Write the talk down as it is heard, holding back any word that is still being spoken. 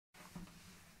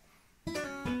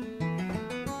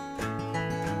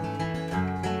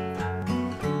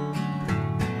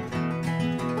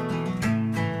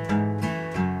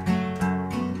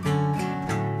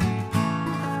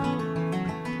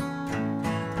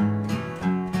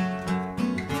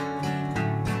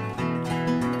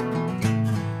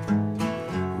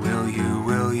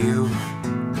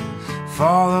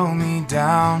follow me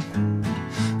down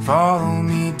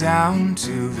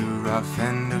to the rough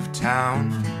end of town.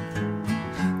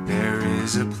 There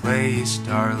is a place,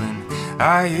 darling,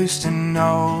 I used to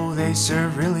know. They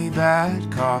serve really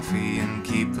bad coffee and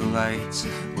keep the lights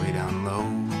way down low.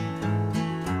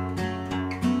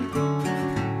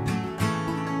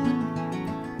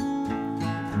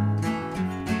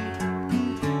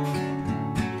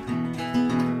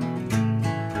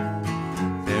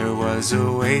 There was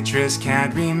a waitress,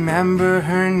 can't remember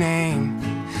her name.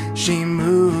 She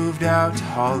moved out to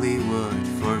Hollywood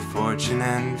for fortune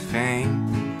and fame.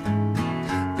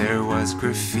 There was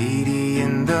graffiti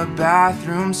in the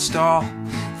bathroom stall.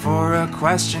 For a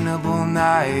questionable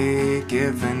night,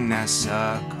 give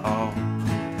Vanessa a call.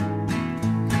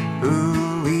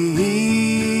 Ooh-wee,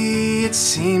 it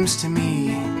seems to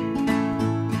me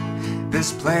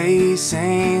this place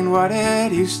ain't what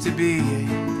it used to be.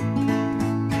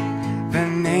 The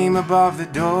name above the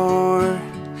door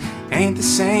ain't the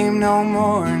same no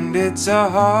more, and it's a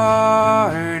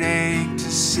heartache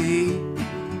to see.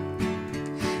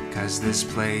 'Cause this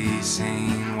place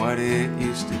ain't what it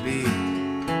used to be.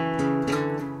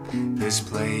 This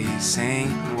place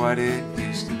ain't what it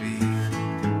used to be.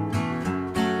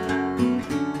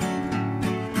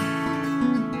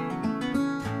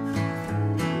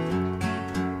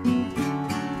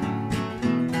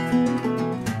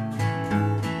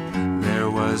 There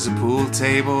was a pool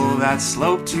table that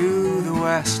sloped to the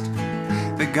west.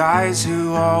 The guys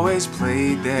who always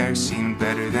played there seemed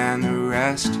better than the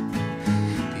rest.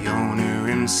 The owner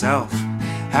himself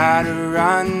had a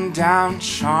run-down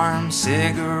charm,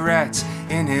 cigarettes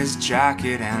in his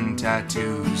jacket and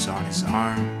tattoos on his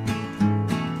arm.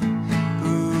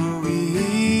 Ooh-wee,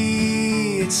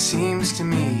 it seems to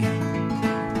me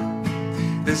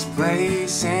this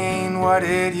place ain't what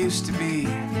it used to be.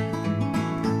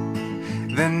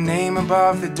 The name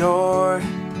above the door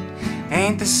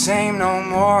ain't the same no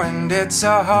more, and it's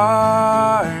a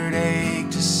heartache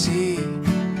to see.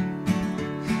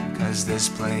 'Cause this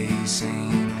place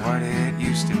ain't what it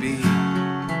used to be.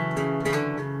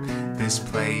 This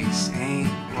place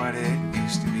ain't what it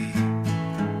used to be.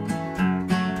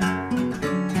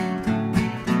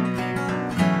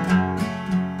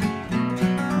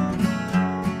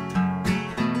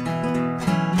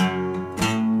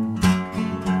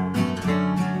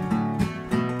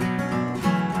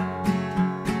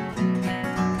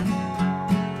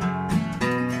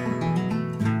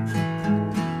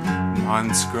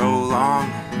 Months grow long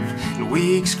and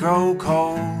weeks grow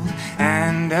cold,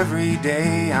 and every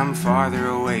day I'm farther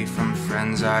away from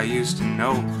friends I used to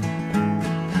know.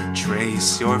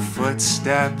 Trace your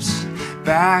footsteps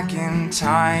back in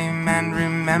time and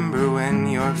remember when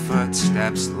your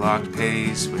footsteps locked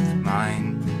pace with mine.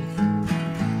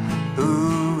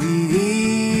 Ooh-wee,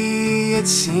 it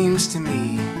seems to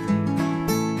me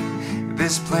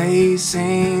this place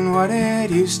ain't what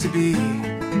it used to be.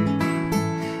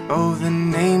 Oh, the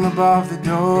name above the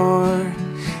door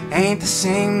ain't the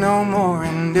same no more,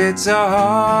 and it's a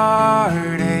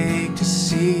heartache to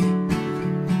see.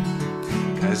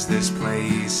 'Cause this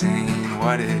place ain't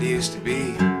what it used to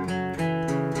be.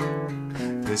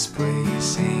 This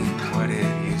place ain't what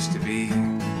it used to be.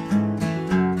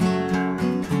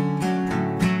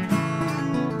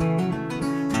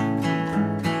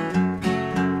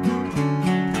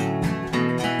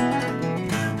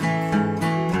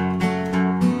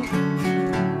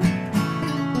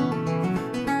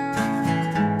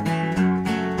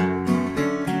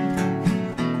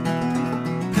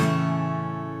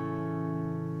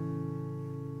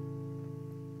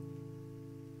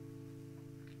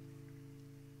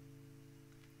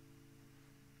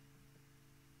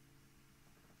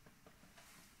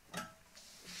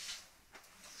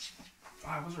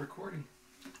 I was recording.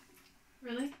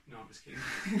 Really? No, I'm just kidding.